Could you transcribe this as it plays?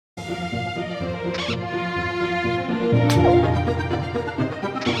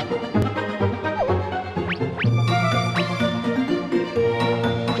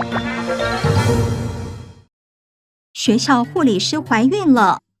学校护理师怀孕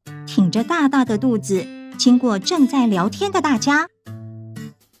了，挺着大大的肚子，经过正在聊天的大家。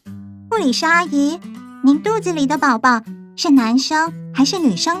护理师阿姨，您肚子里的宝宝是男生还是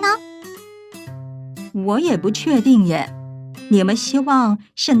女生呢？我也不确定耶，你们希望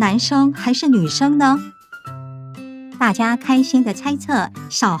是男生还是女生呢？大家开心地猜测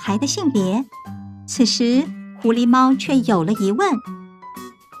小孩的性别。此时，狐狸猫却有了疑问：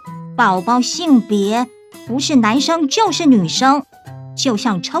宝宝性别不是男生就是女生，就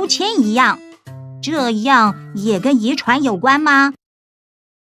像抽签一样，这样也跟遗传有关吗？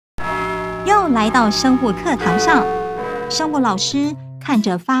又来到生物课堂上，生物老师看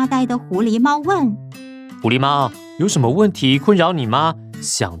着发呆的狐狸猫问：狐狸猫，有什么问题困扰你吗？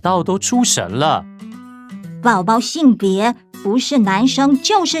想到都出神了。宝宝性别不是男生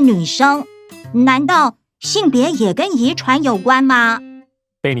就是女生，难道性别也跟遗传有关吗？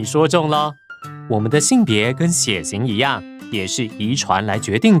被你说中了，我们的性别跟血型一样，也是遗传来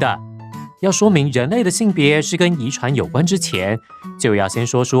决定的。要说明人类的性别是跟遗传有关之前，就要先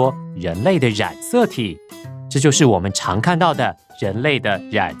说说人类的染色体，这就是我们常看到的人类的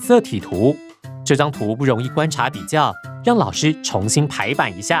染色体图。这张图不容易观察比较，让老师重新排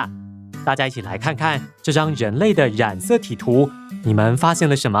版一下。大家一起来看看这张人类的染色体图，你们发现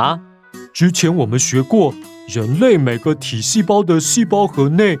了什么？之前我们学过，人类每个体细胞的细胞核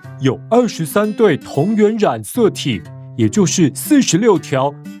内有23对同源染色体，也就是46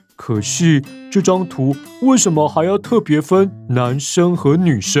条。可是这张图为什么还要特别分男生和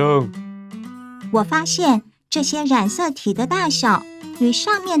女生？我发现这些染色体的大小与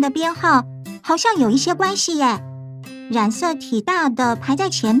上面的编号好像有一些关系耶。染色体大的排在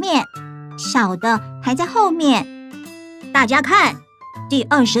前面，小的排在后面。大家看，第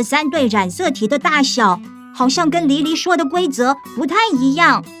23对染色体的大小好像跟黎黎说的规则不太一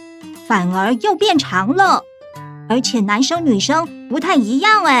样，反而又变长了。而且男生女生不太一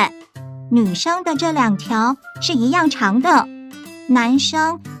样哎，女生的这2条是一样长的，男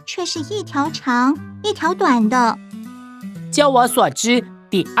生却是一条长一条短的。就我所知，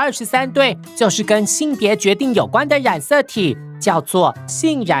第23对就是跟性别决定有关的染色体，叫做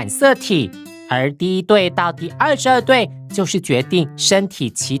性染色体，而第1对到第22对就是决定身体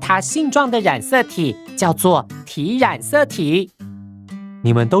其他性状的染色体，叫做体染色体。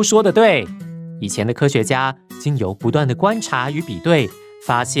你们都说得对，以前的科学家经由不断的观察与比对，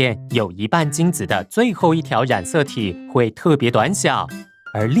发现有一半精子的最后一条染色体会特别短小，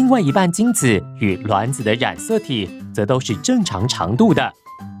而另外一半精子与卵子的染色体则都是正常长度的。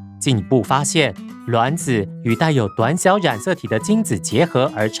进一步发现，卵子与带有短小染色体的精子结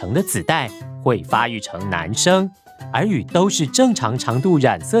合而成的子代会发育成男生，而与都是正常长度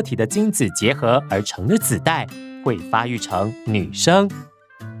染色体的精子结合而成的子代会发育成女生。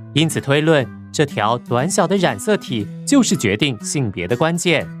因此推论，这条短小的染色体就是决定性别的关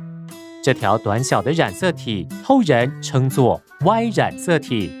键。这条短小的染色体后人称作 Y 染色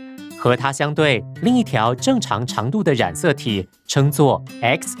体，和它相对另一条正常长度的染色体称作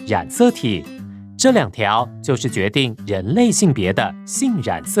X 染色体。这2条就是决定人类性别的性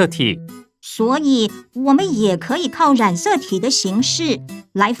染色体。所以我们也可以靠染色体的形式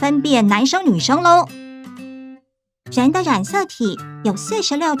来分辨男生女生咯。人的染色体有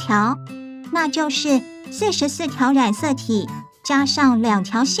46条，那就是44条染色体加上2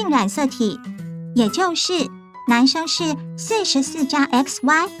条性染色体，也就是男生是44加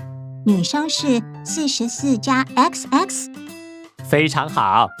XY， 女生是44加 XX。 非常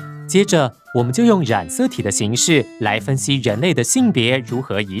好，接着我们就用染色体的形式来分析人类的性别如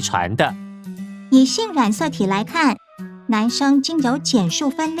何遗传的。以性染色体来看，男生经由减数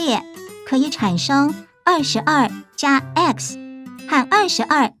分裂可以产生22加 X 和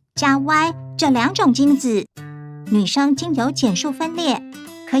22加 Y 这2种精子，女生经由减数分裂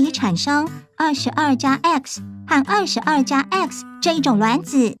可以产生22加 X 和22加 X 这一种卵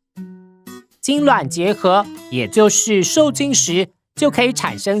子。精卵结合，也就是受精时就可以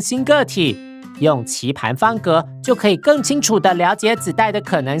产生新个体，用棋盘方格就可以更清楚地了解子代的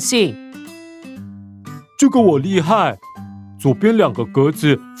可能性。这个我厉害，左边2个格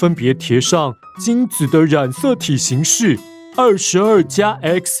子分别贴上精子的染色体形式22加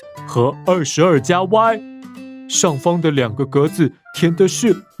X 和22加 Y， 上方的2个格子填的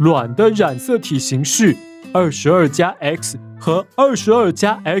是卵的染色体形式22加 X 和22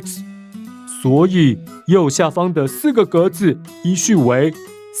加 X， 所以右下方的4个格子依序为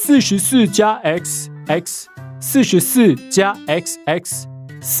44加 XX、44加XX、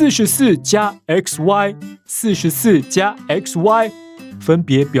44加 XY、44加 XY， 分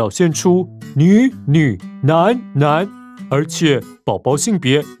别表现出女、女、男、男，而且宝宝性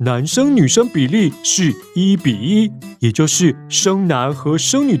别男生女生比例是1:1，也就是生男和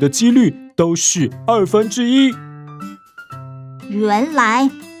生女的几率都是1/2。原来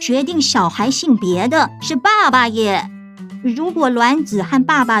决定小孩性别的是爸爸耶！如果卵子和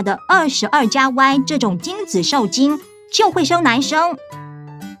爸爸的22加 Y 这种精子受精，就会生男生。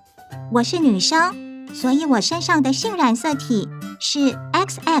我是女生，所以我身上的性染色体是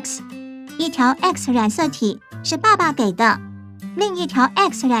XX， 一条 X 染色体是爸爸给的，另一条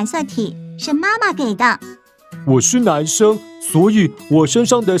X 染色体是妈妈给的。我是男生，所以我身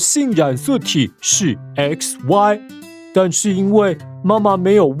上的性染色体是 XY， 但是因为妈妈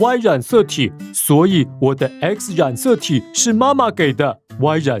没有 Y 染色体，所以我的 X 染色体是妈妈给的，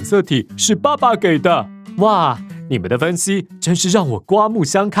 Y 染色体是爸爸给的。哇，你们的分析真是让我刮目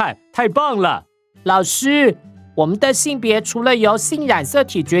相看，太棒了！老师，我们的性别除了由性染色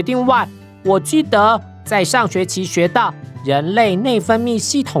体决定外，我记得在上学期学到人类内分泌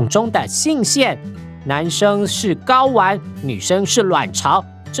系统中的性腺，男生是睾丸，女生是卵巢，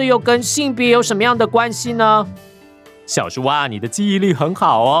这又跟性别有什么样的关系呢？小树蛙，你的记忆力很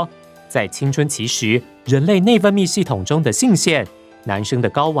好哦。在青春期时，人类内分泌系统中的性腺，男生的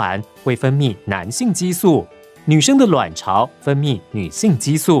睾丸会分泌男性激素，女生的卵巢分泌女性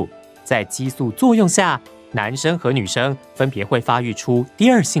激素。在激素作用下，男生和女生分别会发育出第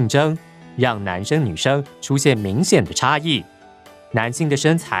二性征，让男生女生出现明显的差异。男性的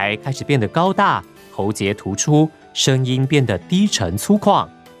身材开始变得高大，喉结突出，声音变得低沉粗犷，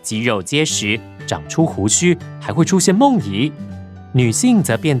肌肉结实，长出胡须，还会出现梦遗。女性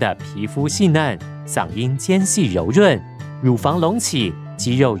则变得皮肤细嫩，嗓音尖细柔润，乳房隆起，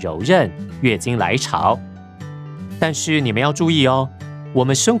肌肉柔韧，月经来潮。但是你们要注意哦，我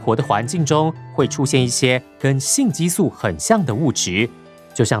们生活的环境中会出现一些跟性激素很像的物质，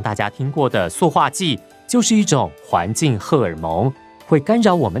就像大家听过的塑化剂，就是一种环境荷尔蒙，会干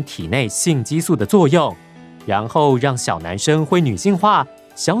扰我们体内性激素的作用，然后让小男生会女性化，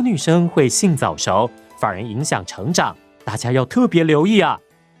小女生会性早熟，反而影响成长，大家要特别留意啊！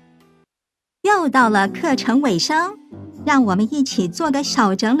又到了课程尾声，让我们一起做个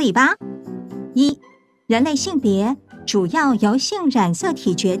小整理吧。1、人类性别主要由性染色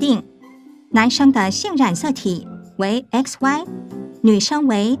体决定，男生的性染色体为 XY， 女生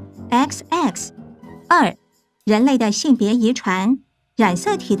为 XX。2、人类的性别遗传染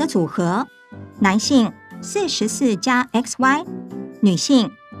色体的组合，男性44加 XY， 女性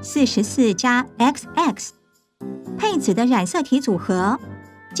44加 XX。配子的染色体组合，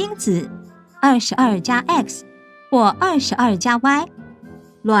精子22加 X 或22加 Y，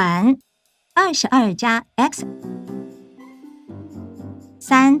 卵22加 X。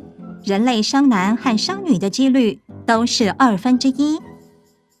3、人类生男和生女的几率都是1/2。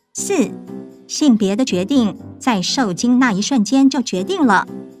4、性别的决定在受精那一瞬间就决定了，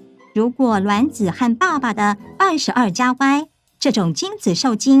如果卵子和爸爸的22加 Y 这种精子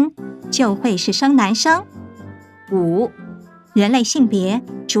受精，就会是生男生。5、人类性别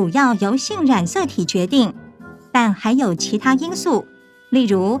主要由性染色体决定，但还有其他因素，例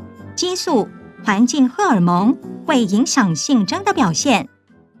如激素、环境荷尔蒙会影响性征的表现。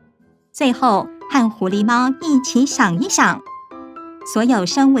最后，和狐狸猫一起想一想，所有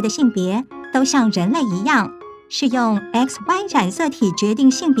生物的性别都像人类一样，是用 XY 染色体决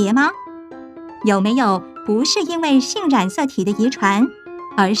定性别吗？有没有不是因为性染色体的遗传，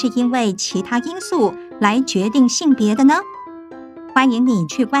而是因为其他因素来决定性别的呢？欢迎你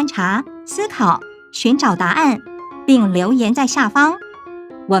去观察、思考、寻找答案，并留言在下方。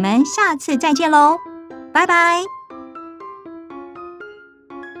我们下次再见喽，拜拜。